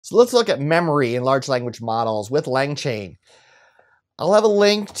So let's look at memory in large language models with LangChain. I'll have a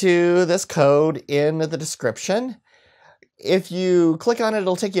link to this code in the description. If you click on it,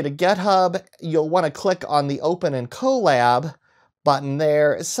 it'll take you to GitHub. You'll want to click on the Open and Collab button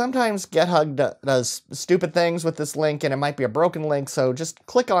there. Sometimes GitHub does stupid things with this link, and it might be a broken link, so just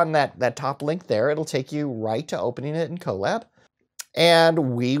click on that top link there. It'll take you right to opening it in Collab,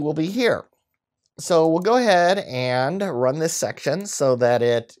 and we will be here. So we'll go ahead and run this section so that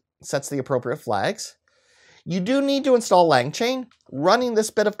it sets the appropriate flags. You do need to install LangChain. Running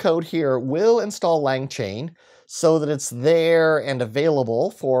this bit of code here will install LangChain so that it's there and available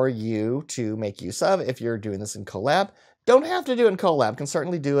for you to make use of if you're doing this in Collab. Don't have to do it in Collab. Can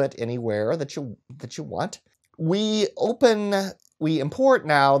certainly do it anywhere that you want. We import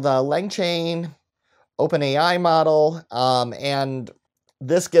now the LangChain OpenAI model, and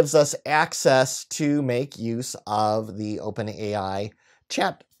this gives us access to make use of the OpenAI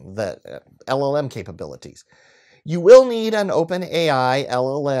chat, the LLM capabilities. You will need an OpenAI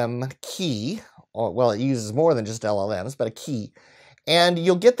LLM key, or, well, it uses more than just LLMs, but a key. And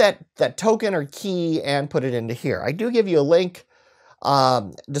you'll get that token or key and put it into here. I do give you a link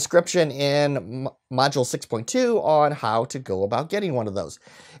description in module 6.2 on how to go about getting one of those.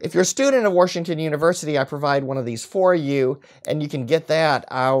 If you're a student at Washington University, I provide one of these for you, and you can get that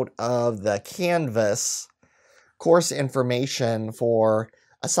out of the Canvas course information for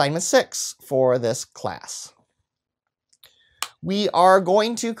assignment 6 for this class. We are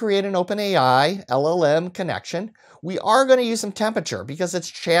going to create an OpenAI LLM connection. We are going to use some temperature because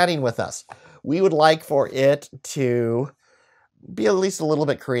it's chatting with us. We would like for it to be at least a little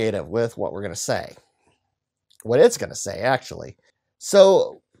bit creative with what we're going to say. What it's going to say, actually.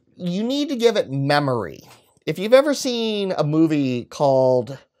 So you need to give it memory. If you've ever seen a movie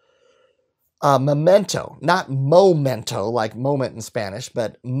called Memento, not Momento, like moment in Spanish,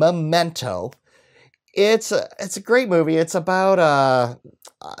 but Memento, it's a great movie. It's about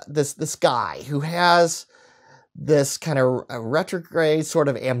this guy who has this kind of retrograde sort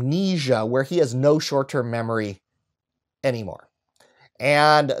of amnesia where he has no short-term memory anymore.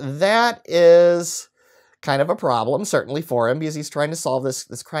 And that is kind of a problem, certainly for him, because he's trying to solve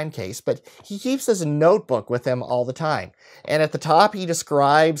this crime case. But he keeps this notebook with him all the time. And at the top, he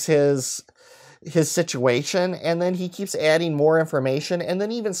describes his situation, and then he keeps adding more information, and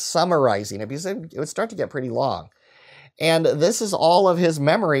then even summarizing it, because it would start to get pretty long. And this is all of his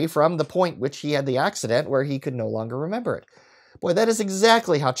memory from the point which he had the accident where he could no longer remember it. Boy, that is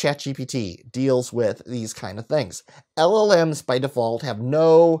exactly how ChatGPT deals with these kind of things. LLMs, by default, have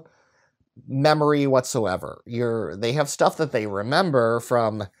no memory whatsoever. They have stuff that they remember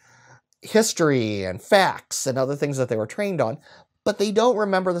from history and facts and other things that they were trained on, but they don't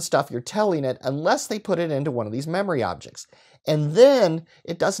remember the stuff you're telling it unless they put it into one of these memory objects. And then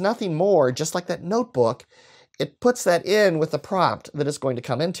it does nothing more, just like that notebook. It puts that in with the prompt that is going to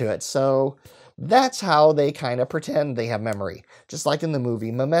come into it. So that's how they kind of pretend they have memory, just like in the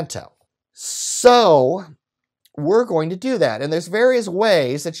movie Memento. So we're going to do that. And there's various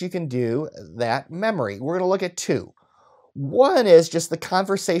ways that you can do that memory. We're going to look at two. One is just the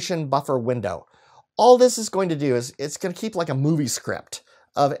conversation buffer window. All this is going to do is it's going to keep like a movie script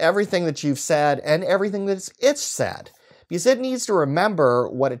of everything that you've said and everything that it's said, because it needs to remember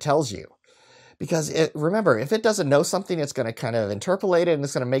what it tells you. Because remember, if it doesn't know something, it's going to kind of interpolate it and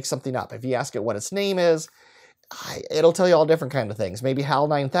it's going to make something up. If you ask it what its name is, it'll tell you all different kind of things. Maybe HAL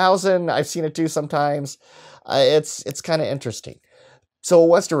 9000, I've seen it do sometimes. It's kind of interesting. So it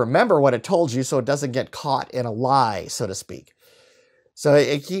wants to remember what it told you so it doesn't get caught in a lie, so to speak. So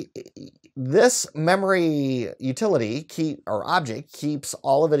this memory utility or object keeps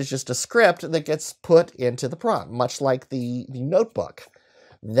all of it as just a script that gets put into the prompt, much like the notebook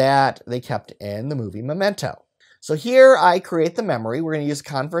that they kept in the movie Memento. So here I create the memory. We're going to use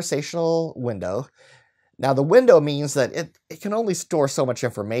conversational window. Now the window means that it can only store so much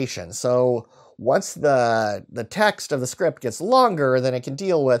information. So once the text of the script gets longer than it can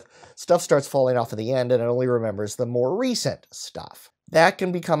deal with, stuff starts falling off at the end and it only remembers the more recent stuff. That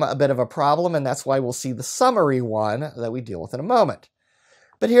can become a bit of a problem, and that's why we'll see the summary one that we deal with in a moment.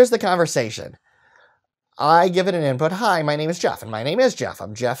 But here's the conversation. I give it an input. Hi, my name is Jeff, and my name is Jeff.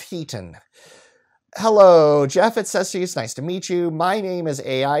 I'm Jeff Heaton. Hello, Jeff, it says to you, it's nice to meet you. My name is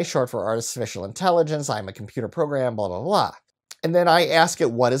AI, short for artificial intelligence. I'm a computer program, blah, blah, blah. And then I ask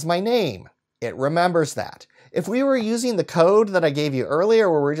it, what is my name? It remembers that. If we were using the code that I gave you earlier,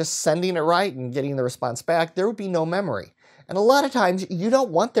 where we're just sending it right and getting the response back, there would be no memory. And a lot of times, you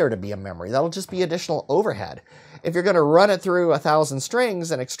don't want there to be a memory. That'll just be additional overhead. If you're going to run it through 1,000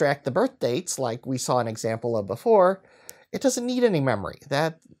 strings and extract the birth dates, like we saw an example of before, It doesn't need any memory.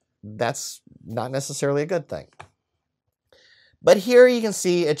 That's not necessarily a good thing. But here you can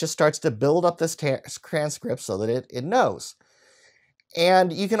see it just starts to build up this transcript so that it knows.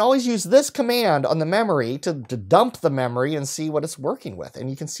 And you can always use this command on the memory to dump the memory and see what it's working with. And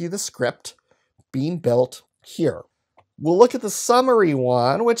you can see the script being built here. We'll look at the summary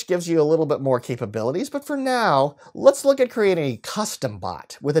one, which gives you a little bit more capabilities. But for now, let's look at creating a custom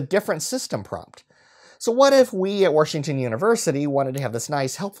bot with a different system prompt. So what if we at Washington University wanted to have this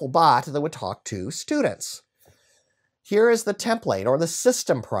nice, helpful bot that would talk to students? Here is the template or the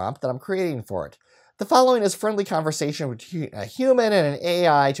system prompt that I'm creating for it. The following is friendly conversation between a human and an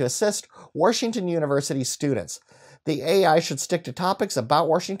AI to assist Washington University students. The AI should stick to topics about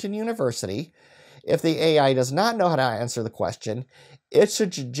Washington University. If the AI does not know how to answer the question, it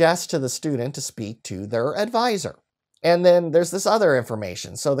should suggest to the student to speak to their advisor. And then there's this other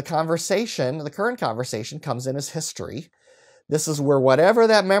information. So the current conversation comes in as history. This is where whatever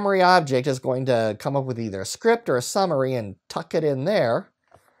that memory object is going to come up with either a script or a summary and tuck it in there.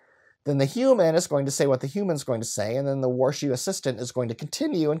 Then the human is going to say what the human's going to say, and then the WarShoe assistant is going to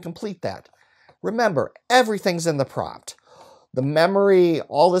continue and complete that. Remember, everything's in the prompt. The memory,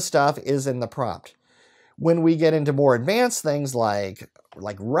 all this stuff is in the prompt. When we get into more advanced things like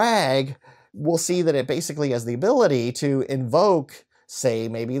RAG, we'll see that it basically has the ability to invoke, say,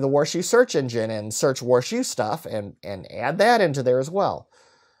 maybe the WarShoe search engine and search WarShoe stuff and add that into there as well.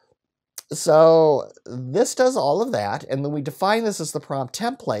 So this does all of that, and then we define this as the prompt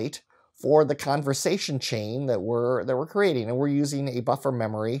template for the conversation chain that we're creating, and we're using a buffer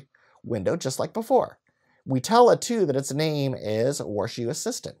memory window just like before. We tell it too that its name is WarShoe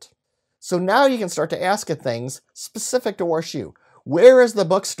Assistant. So now you can start to ask it things specific to WarShoe. Where is the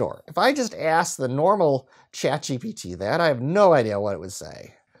bookstore? If I just ask the normal ChatGPT that, I have no idea what it would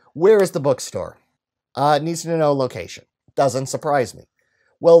say. Where is the bookstore? It needs to know location. Doesn't surprise me.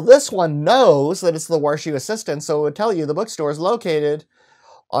 Well, this one knows that it's the WarShoe Assistant, so it would tell you the bookstore is located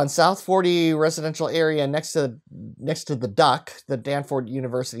on South 40 residential area next to the Duck, the Danford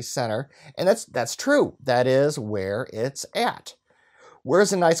University Center. And that's true. That is where it's at.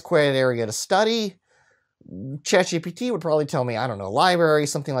 Where's a nice quiet area to study? ChatGPT would probably tell me, I don't know, library,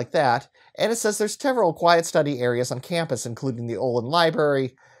 something like that. And it says there's several quiet study areas on campus, including the Olin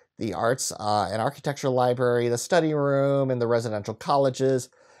Library, the Arts and Architecture Library, the study room, and the residential colleges,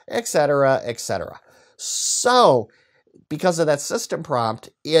 etc., etc. So, because of that system prompt,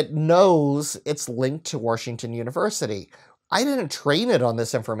 it knows it's linked to Washington University. I didn't train it on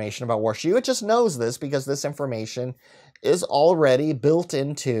this information about WarShoe. It just knows this because this information is already built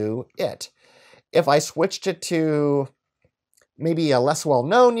into it. If I switched it to maybe a less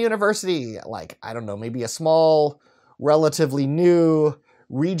well-known university, like, I don't know, maybe a small, relatively new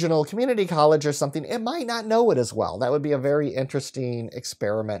regional community college or something, it might not know it as well. That would be a very interesting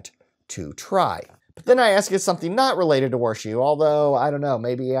experiment to try. But then I ask it something not related to WarShoe, although, I don't know,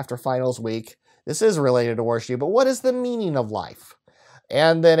 maybe after finals week, this is related to WarShoe, but what is the meaning of life?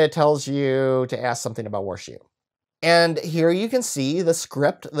 And then it tells you to ask something about WarShoe. And here you can see the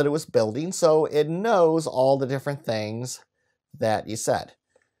script that it was building, so it knows all the different things that you said.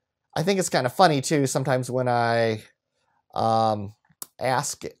 I think it's kind of funny, too, sometimes when I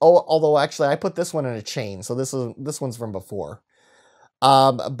ask it, although actually I put this one in a chain, so this one's from before.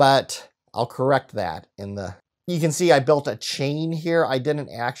 But I'll correct that in the... You can see I built a chain here. I didn't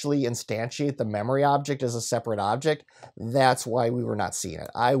actually instantiate the memory object as a separate object. That's why we were not seeing it.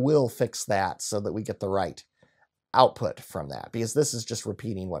 I will fix that so that we get the right output from that, because this is just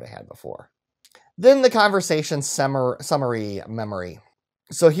repeating what it had before. Then the conversation summary memory.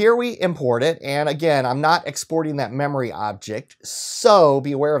 So here we import it, and again, I'm not exporting that memory object, so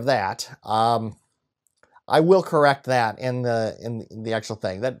be aware of that. I will correct that in the actual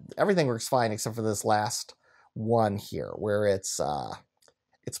thing. That everything works fine except for this last one here, where it's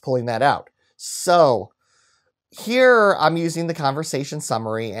pulling that out. So here I'm using the conversation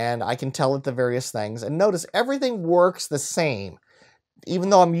summary, and I can tell it the various things. And notice everything works the same, even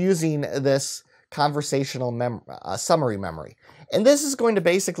though I'm using this conversational summary memory. And this is going to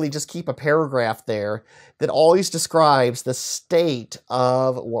basically just keep a paragraph there that always describes the state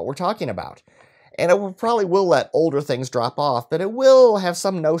of what we're talking about. And it probably will let older things drop off, but it will have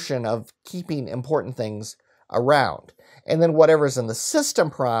some notion of keeping important things around. And then whatever's in the system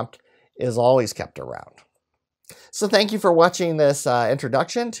prompt is always kept around. So thank you for watching this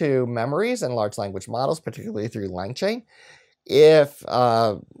introduction to memories and large language models, particularly through LangChain.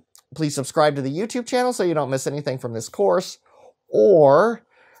 Please subscribe to the YouTube channel so you don't miss anything from this course or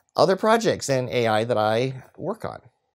other projects in AI that I work on.